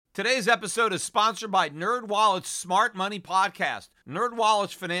Today's episode is sponsored by NerdWallet's Smart Money Podcast.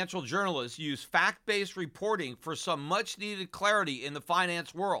 NerdWallet's financial journalists use fact-based reporting for some much-needed clarity in the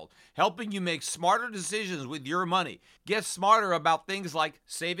finance world, helping you make smarter decisions with your money. Get smarter about things like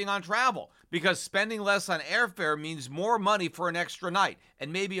saving on travel, because spending less on airfare means more money for an extra night,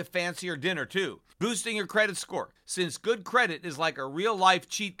 and maybe a fancier dinner too. Boosting your credit score, since good credit is like a real-life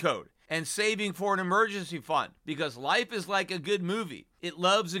cheat code. And saving for an emergency fund, because life is like a good movie. It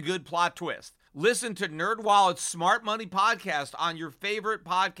loves a good plot twist. Listen to NerdWallet's Smart Money Podcast on your favorite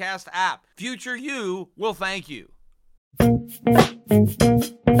podcast app. Future you will thank you.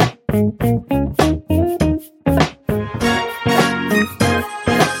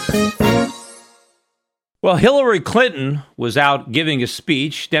 Well, Hillary Clinton was out giving a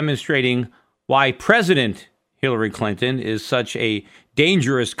speech demonstrating why President Hillary Clinton is such a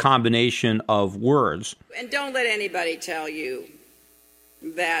dangerous combination of words. And don't let anybody tell you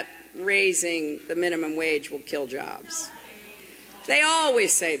that raising the minimum wage will kill jobs. They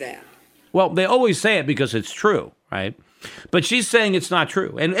always say that. Well, they always say it because it's true, right? But she's saying it's not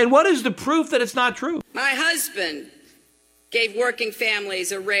true. And what is the proof that it's not true? My husband gave working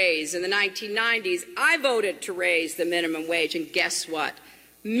families a raise in the 1990s. I voted to raise the minimum wage, and guess what?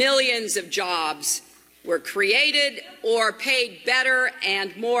 Millions of jobs were created or paid better,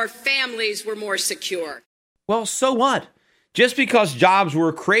 and more families were more secure. Well, so what? Just because jobs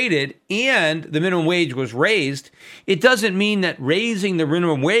were created and the minimum wage was raised, it doesn't mean that raising the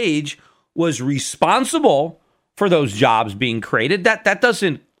minimum wage was responsible for those jobs being created. That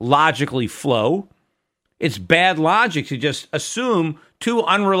doesn't logically flow. It's bad logic to just assume two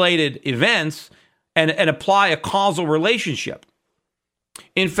unrelated events and apply a causal relationship.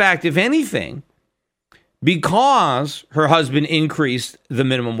 In fact, if anything, because her husband increased the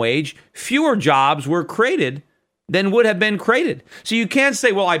minimum wage, fewer jobs were created than would have been created. So you can't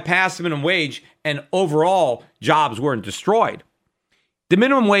say, well, I passed the minimum wage and overall jobs weren't destroyed. The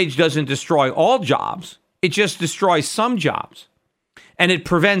minimum wage doesn't destroy all jobs. It just destroys some jobs. And it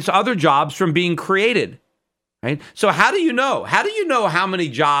prevents other jobs from being created, right? So how do you know? How do you know how many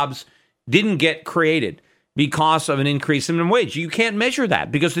jobs didn't get created because of an increase in minimum wage? You can't measure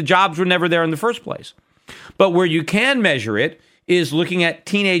that because the jobs were never there in the first place. But where you can measure it is looking at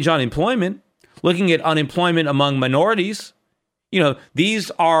teenage unemployment, looking at unemployment among minorities. You know,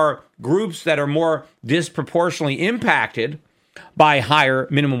 these are groups that are more disproportionately impacted by higher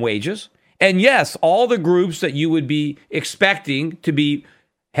minimum wages. And yes, all the groups that you would be expecting to be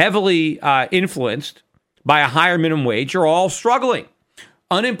heavily influenced by a higher minimum wage are all struggling.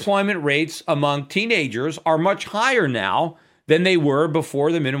 Unemployment rates among teenagers are much higher now than they were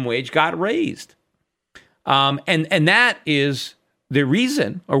before the minimum wage got raised. And that is the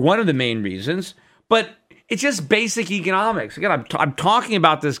reason, or one of the main reasons, but it's just basic economics. Again, I'm talking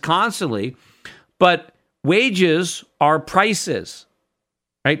about this constantly, but wages are prices,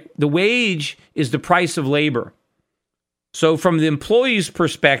 right? The wage is the price of labor. So from the employee's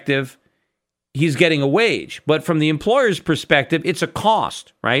perspective, he's getting a wage, but from the employer's perspective, it's a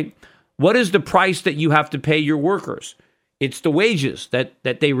cost, right? What is the price that you have to pay your workers? It's the wages that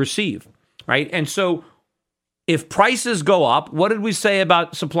they receive, right? And so if prices go up, what did we say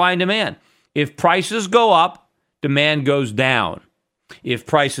about supply and demand? If prices go up, demand goes down. If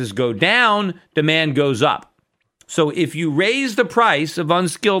prices go down, demand goes up. So if you raise the price of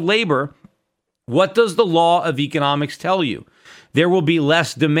unskilled labor, what does the law of economics tell you? There will be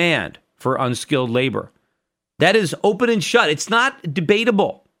less demand for unskilled labor. That is open and shut. It's not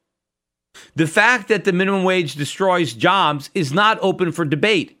debatable. The fact that the minimum wage destroys jobs is not open for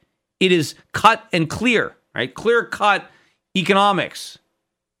debate. It is cut and clear. Right? Clear-cut economics.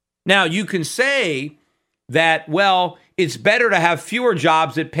 Now, you can say that, well, it's better to have fewer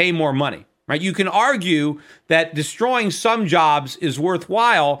jobs that pay more money, right? You can argue that destroying some jobs is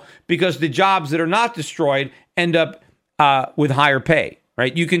worthwhile because the jobs that are not destroyed end up with higher pay,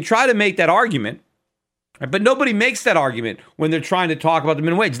 right? You can try to make that argument, right? But nobody makes that argument when they're trying to talk about the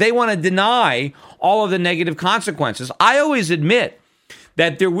minimum wage. They want to deny all of the negative consequences. I always admit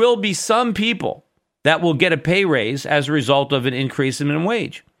that there will be some people that will get a pay raise as a result of an increase in minimum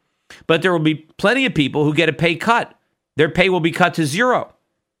wage. But there will be plenty of people who get a pay cut. Their pay will be cut to zero.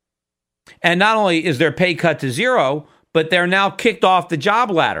 And not only is their pay cut to zero, but they're now kicked off the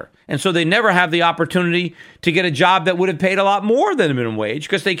job ladder. And so they never have the opportunity to get a job that would have paid a lot more than the minimum wage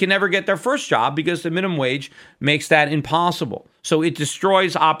because they can never get their first job because the minimum wage makes that impossible. So it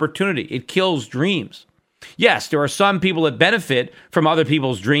destroys opportunity. It kills dreams. Yes, there are some people that benefit from other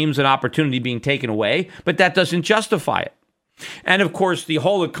people's dreams and opportunity being taken away, but that doesn't justify it. And of course, the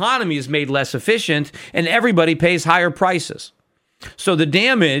whole economy is made less efficient and everybody pays higher prices. So the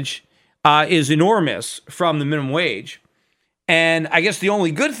damage is enormous from the minimum wage. And I guess the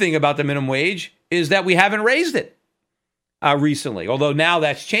only good thing about the minimum wage is that we haven't raised it recently. Although now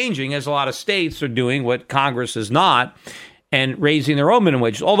that's changing as a lot of states are doing what Congress is not and raising their own minimum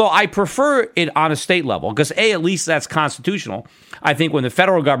wage. Although I prefer it on a state level because, A, at least that's constitutional. I think when the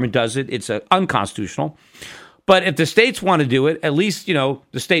federal government does it, it's unconstitutional. But if the states want to do it, at least,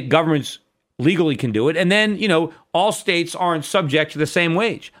 the state governments legally can do it. And then, all states aren't subject to the same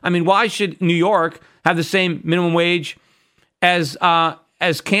wage. I mean, why should New York have the same minimum wage as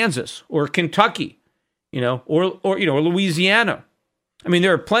Kansas or Kentucky, or Louisiana? I mean,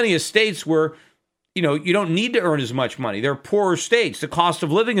 there are plenty of states where, you don't need to earn as much money. They're poorer states. The cost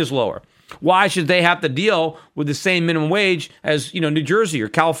of living is lower. Why should they have to deal with the same minimum wage as, New Jersey or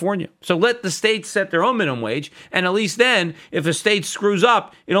California? So let the states set their own minimum wage. And at least then, if a state screws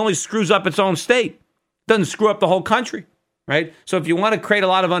up, it only screws up its own state. It doesn't screw up the whole country, right? So if you want to create a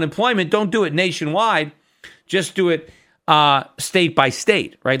lot of unemployment, don't do it nationwide. Just do it state by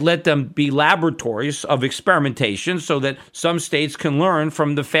state, right? Let them be laboratories of experimentation so that some states can learn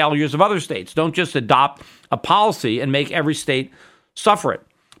from the failures of other states. Don't just adopt a policy and make every state suffer it.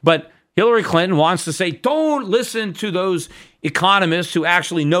 But Hillary Clinton wants to say, don't listen to those economists who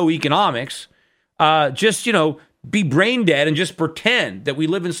actually know economics. Just be brain dead and just pretend that we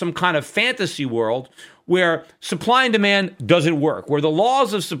live in some kind of fantasy world where supply and demand doesn't work, where the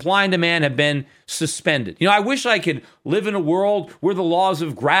laws of supply and demand have been suspended. I wish I could live in a world where the laws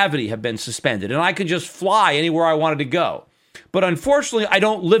of gravity have been suspended and I could just fly anywhere I wanted to go. But unfortunately, I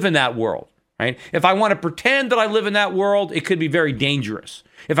don't live in that world, right? If I want to pretend that I live in that world, it could be very dangerous.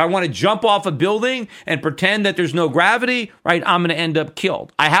 If I want to jump off a building and pretend that there's no gravity, right, I'm going to end up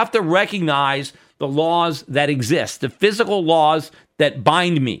killed. I have to recognize the laws that exist, the physical laws that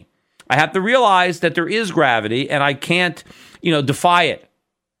bind me. I have to realize that there is gravity and I can't, defy it.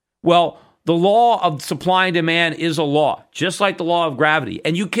 Well, the law of supply and demand is a law, just like the law of gravity,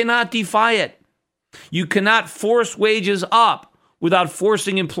 and you cannot defy it. You cannot force wages up without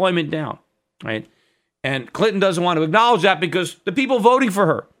forcing employment down, right? And Clinton doesn't want to acknowledge that because the people voting for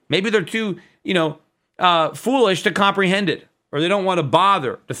her, maybe they're too, foolish to comprehend it, or they don't want to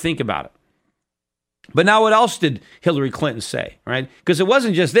bother to think about it. But now what else did Hillary Clinton say, right? Because it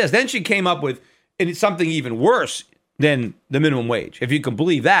wasn't just this. Then she came up with something even worse than the minimum wage, if you can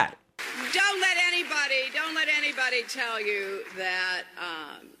believe that. Don't let anybody tell you that,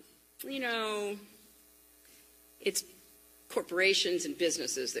 it's corporations and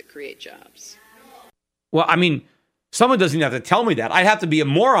businesses that create jobs. Well, I mean, someone doesn't have to tell me that. I'd have to be a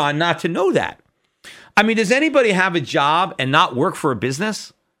moron not to know that. I mean, does anybody have a job and not work for a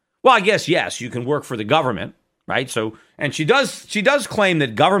business? Well, I guess, yes, you can work for the government, right? So, and she does claim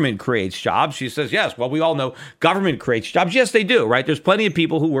that government creates jobs. She says, yes, well, we all know government creates jobs. Yes, they do, right? There's plenty of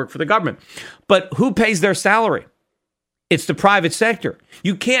people who work for the government. But who pays their salary? It's the private sector.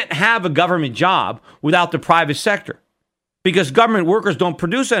 You can't have a government job without the private sector because government workers don't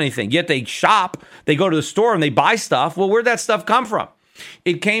produce anything. Yet they shop, they go to the store and they buy stuff. Well, where'd that stuff come from?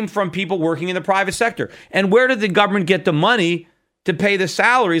 It came from people working in the private sector. And where did the government get the money to pay the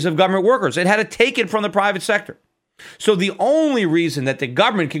salaries of government workers? It had to take it from the private sector. So the only reason that the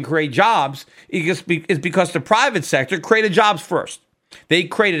government can create jobs is because the private sector created jobs first. They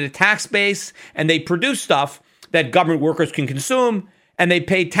created a tax base and they produced stuff that government workers can consume, and they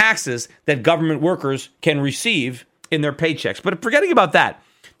pay taxes that government workers can receive in their paychecks. But forgetting about that,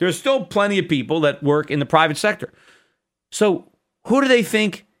 there's still plenty of people that work in the private sector. So who do they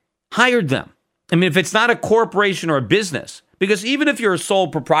think hired them? I mean, if it's not a corporation or a business, because even if you're a sole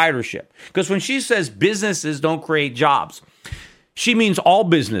proprietorship, because when she says businesses don't create jobs, she means all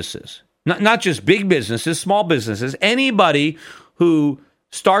businesses, not just big businesses, small businesses, anybody who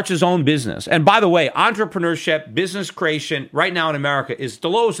starts his own business. And by the way, entrepreneurship, business creation right now in America is the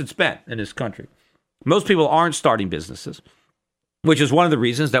lowest it's been in this country. Most people aren't starting businesses, which is one of the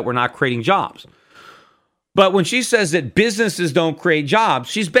reasons that we're not creating jobs. But when she says that businesses don't create jobs,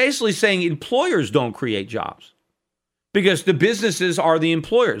 she's basically saying employers don't create jobs because the businesses are the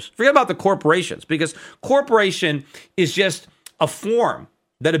employers. Forget about the corporations, because corporation is just a form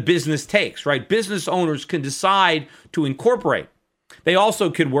that a business takes, right? Business owners can decide to incorporate. They also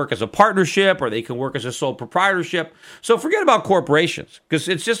could work as a partnership or they can work as a sole proprietorship. So forget about corporations because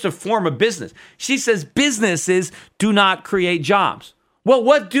it's just a form of business. She says businesses do not create jobs. Well,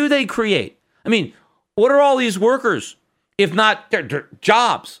 what do they create? I mean, what are all these workers if not their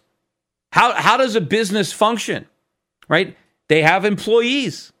jobs? How does a business function, right? They have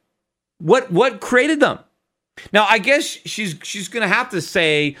employees. What created them? Now, I guess she's going to have to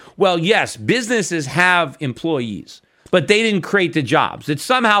say, well, yes, businesses have employees. but they didn't create the jobs. That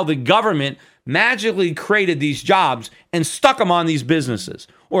somehow the government magically created these jobs and stuck them on these businesses.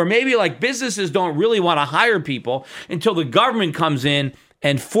 Or maybe like businesses don't really want to hire people until the government comes in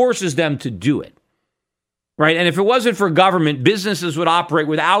and forces them to do it. Right? And if it wasn't for government, businesses would operate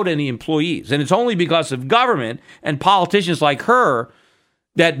without any employees. And it's only because of government and politicians like her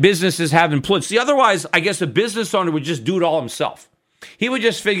that businesses have employees. See, otherwise, I guess a business owner would just do it all himself. He would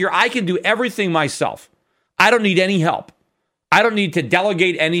just figure, I can do everything myself. I don't need any help. I don't need to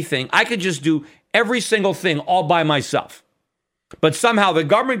delegate anything. I could just do every single thing all by myself. But somehow the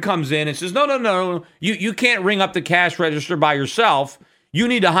government comes in and says, no, you can't ring up the cash register by yourself. You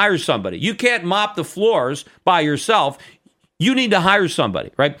need to hire somebody. You can't mop the floors by yourself. You need to hire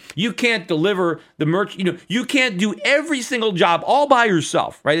somebody, right? You can't deliver the merch. You can't do every single job all by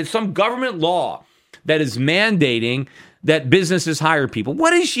yourself, right? It's some government law that is mandating that businesses hire people.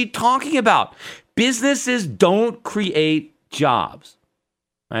 What is she talking about? Businesses don't create jobs,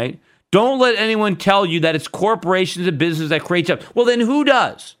 right? Don't let anyone tell you that it's corporations and business that create jobs. Well, then who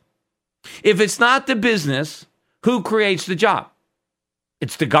does? If it's not the business, who creates the job?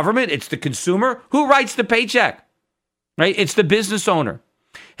 It's the government. It's the consumer. Who writes the paycheck? Right? It's the business owner.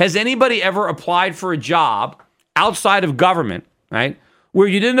 Has anybody ever applied for a job outside of government, right, where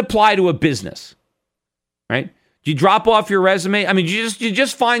you didn't apply to a business, right? Do you drop off your resume? I mean, you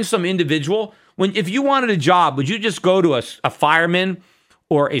just find some individual. If you wanted a job, would you just go to a fireman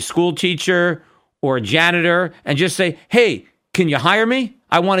or a school teacher or a janitor and just say, hey, can you hire me?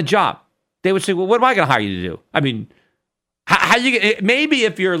 I want a job. They would say, well, what am I going to hire you to do? I mean, how you maybe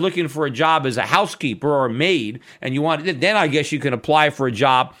if you're looking for a job as a housekeeper or a maid and you want, then I guess you can apply for a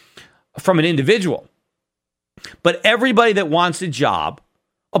job from an individual. But everybody that wants a job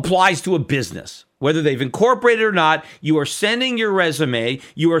applies to a business. Whether they've incorporated or not, you are sending your resume,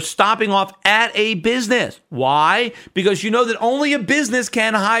 you are stopping off at a business. Why? Because you know that only a business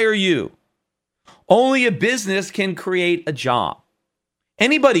can hire you. Only a business can create a job.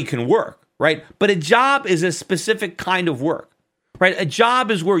 Anybody can work, right? But a job is a specific kind of work, right? A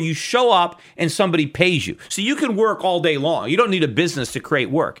job is where you show up and somebody pays you. So you can work all day long. You don't need a business to create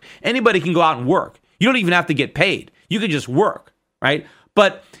work. Anybody can go out and work. You don't even have to get paid. You can just work, right?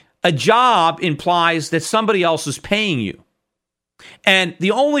 But a job implies that somebody else is paying you. And the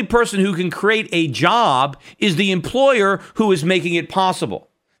only person who can create a job is the employer who is making it possible.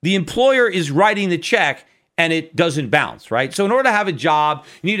 The employer is writing the check and it doesn't bounce, right? So in order to have a job,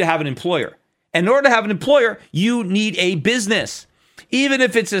 you need to have an employer. And in order to have an employer, you need a business. Even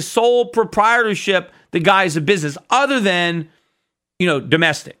if it's a sole proprietorship, the guy's a business other than,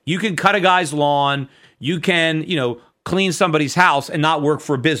 domestic. You can cut a guy's lawn. You can, clean somebody's house and not work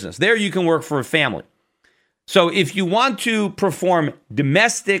for a business. There you can work for a family. So if you want to perform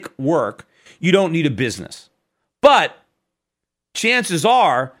domestic work, you don't need a business. But chances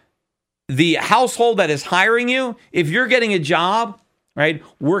are the household that is hiring you, if you're getting a job, right,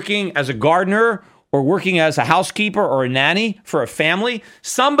 working as a gardener or working as a housekeeper or a nanny for a family,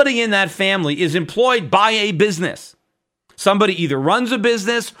 somebody in that family is employed by a business. Somebody either runs a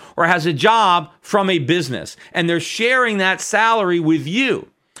business or has a job from a business, and they're sharing that salary with you.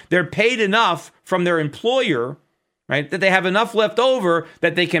 They're paid enough from their employer, right, that they have enough left over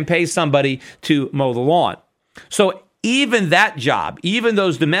that they can pay somebody to mow the lawn. So even that job, even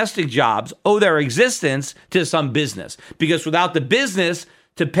those domestic jobs, owe their existence to some business, because without the business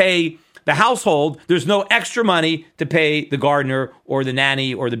to pay the household, there's no extra money to pay the gardener or the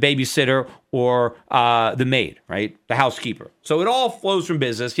nanny or the babysitter or the maid, right? The housekeeper. So it all flows from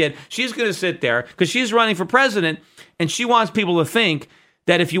business. Yet she's going to sit there because she's running for president and she wants people to think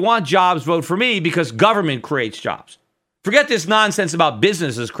that if you want jobs, vote for me because government creates jobs. Forget this nonsense about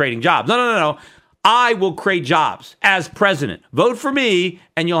businesses creating jobs. No. I will create jobs as president. Vote for me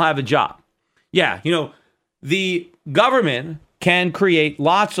and you'll have a job. Yeah, the government can create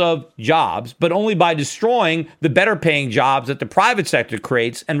lots of jobs, but only by destroying the better paying jobs that the private sector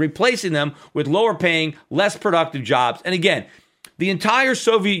creates and replacing them with lower paying, less productive jobs. And again, the entire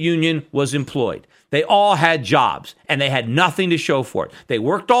Soviet Union was employed. They all had jobs and they had nothing to show for it. They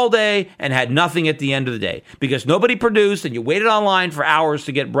worked all day and had nothing at the end of the day because nobody produced and you waited online for hours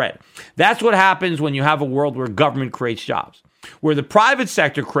to get bread. That's what happens when you have a world where government creates jobs. Where the private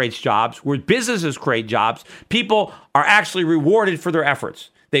sector creates jobs, where businesses create jobs, people are actually rewarded for their efforts.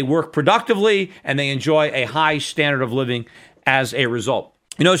 They work productively and they enjoy a high standard of living as a result.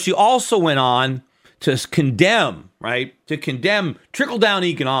 She also went on to condemn trickle-down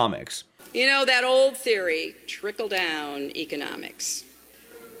economics. That old theory, trickle-down economics.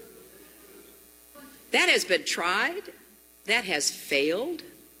 That has been tried. That has failed.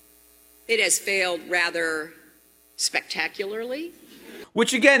 It has failed rather spectacularly.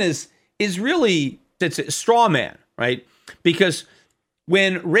 Which again is really, it's a straw man, right? Because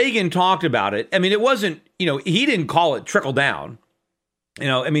when Reagan talked about it, I mean, it wasn't, he didn't call it trickle down.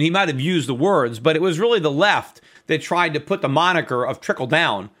 He might have used the words, but it was really the left that tried to put the moniker of trickle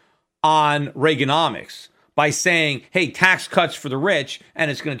down on Reaganomics by saying, hey, tax cuts for the rich, and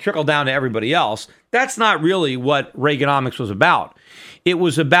it's going to trickle down to everybody else. That's not really what Reaganomics was about. It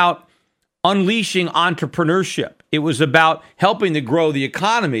was about unleashing entrepreneurship. It was about helping to grow the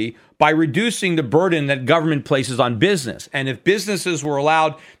economy by reducing the burden that government places on business. And if businesses were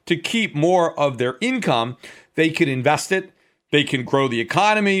allowed to keep more of their income, they could invest it, they can grow the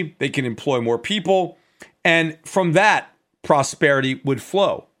economy, they can employ more people, and from that, prosperity would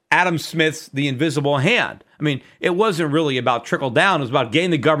flow. Adam Smith's The Invisible Hand. I mean, it wasn't really about trickle down. It was about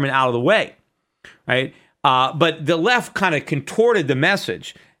getting the government out of the way, right? But the left kind of contorted the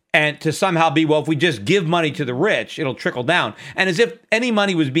message and to somehow be, well, if we just give money to the rich, it'll trickle down. And as if any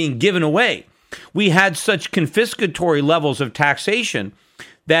money was being given away. We had such confiscatory levels of taxation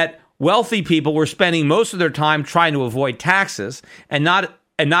that wealthy people were spending most of their time trying to avoid taxes and not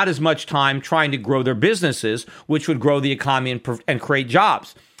as much time trying to grow their businesses, which would grow the economy and create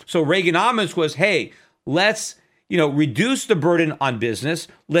jobs. So Reaganomics was, hey, let's reduce the burden on business,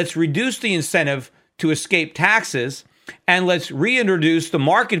 let's reduce the incentive to escape taxes, and let's reintroduce the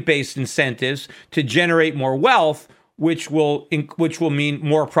market-based incentives to generate more wealth, which will mean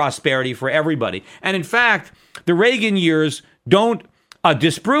more prosperity for everybody. And in fact, the Reagan years don't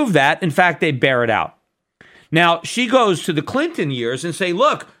disprove that. In fact, they bear it out. Now, she goes to the Clinton years and say,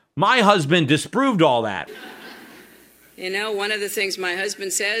 look, my husband disproved all that. One of the things my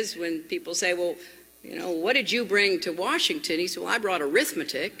husband says when people say, well, what did you bring to Washington? He said, well, I brought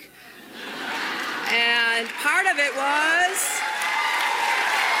arithmetic. And part of it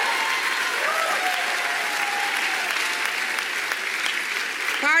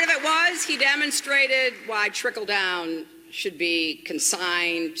was he demonstrated why trickle down should be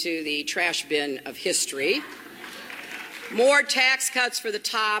consigned to the trash bin of history. More tax cuts for the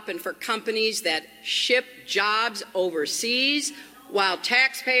top and for companies that ship jobs overseas, while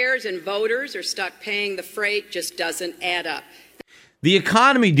taxpayers and voters are stuck paying the freight, just doesn't add up. The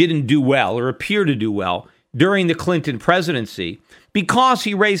economy didn't do well or appear to do well during the Clinton presidency because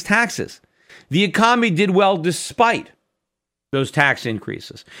he raised taxes. The economy did well despite those tax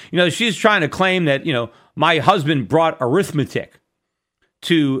increases. She's trying to claim that, my husband brought arithmetic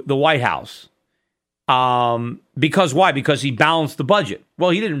to the White House. Because why? Because he balanced the budget.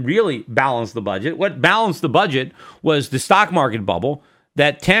 Well, he didn't really balance the budget. What balanced the budget was the stock market bubble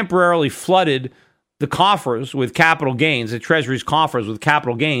that temporarily flooded the coffers with capital gains, the Treasury's coffers with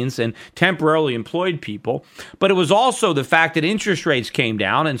capital gains, and temporarily employed people. But it was also the fact that interest rates came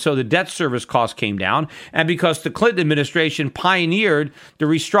down, and so the debt service costs came down. And because the Clinton administration pioneered the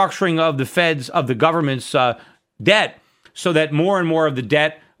restructuring of the government's debt, so that more and more of the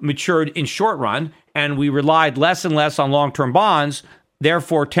debt matured in short run, and we relied less and less on long-term bonds,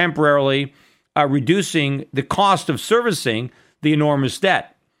 therefore temporarily reducing the cost of servicing the enormous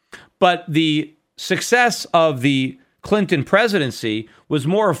debt. But the success of the Clinton presidency was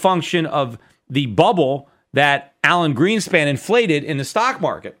more a function of the bubble that Alan Greenspan inflated in the stock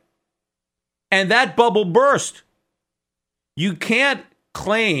market. And that bubble burst. You can't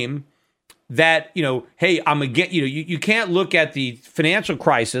claim that, hey, you can't look at the financial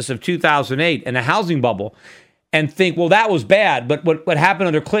crisis of 2008 and the housing bubble and think, well, that was bad, but what happened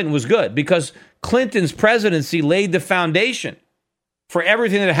under Clinton was good, because Clinton's presidency laid the foundation for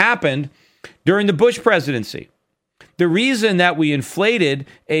everything that happened during the Bush presidency. The reason that we inflated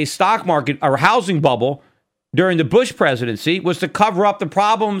a stock market or housing bubble during the Bush presidency was to cover up the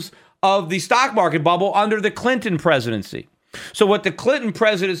problems of the stock market bubble under the Clinton presidency. So what the Clinton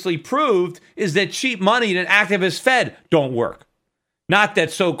presidency proved is that cheap money and an activist Fed don't work. Not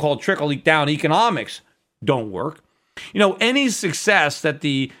that so-called trickle-down economics don't work. Any success that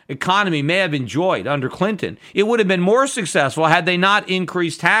the economy may have enjoyed under Clinton, it would have been more successful had they not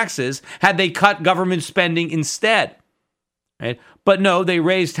increased taxes, had they cut government spending instead. Right? But no, they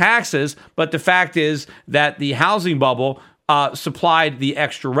raised taxes, but the fact is that the housing bubble supplied the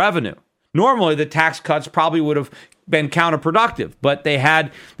extra revenue. Normally, the tax cuts probably would have been counterproductive, but they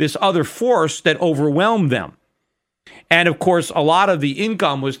had this other force that overwhelmed them. And of course, a lot of the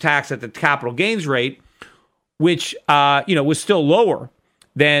income was taxed at the capital gains rate, which was still lower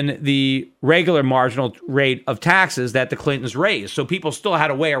than the regular marginal rate of taxes that the Clintons raised. So people still had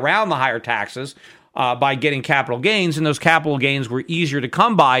a way around the higher taxes by getting capital gains, and those capital gains were easier to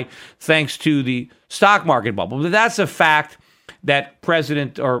come by thanks to the stock market bubble. But that's a fact that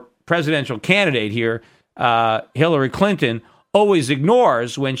presidential candidate here Hillary Clinton always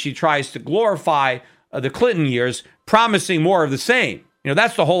ignores when she tries to glorify the Clinton years, promising more of the same.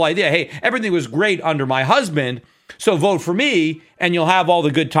 That's the whole idea. Hey, everything was great under my husband, so vote for me and you'll have all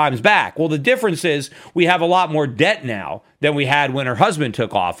the good times back. Well, the difference is we have a lot more debt now than we had when her husband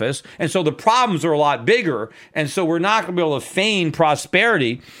took office. And so the problems are a lot bigger. And so we're not going to be able to feign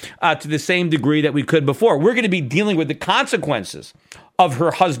prosperity to the same degree that we could before. We're going to be dealing with the consequences of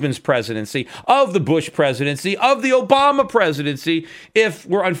her husband's presidency, of the Bush presidency, of the Obama presidency, if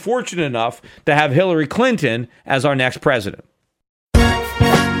we're unfortunate enough to have Hillary Clinton as our next president.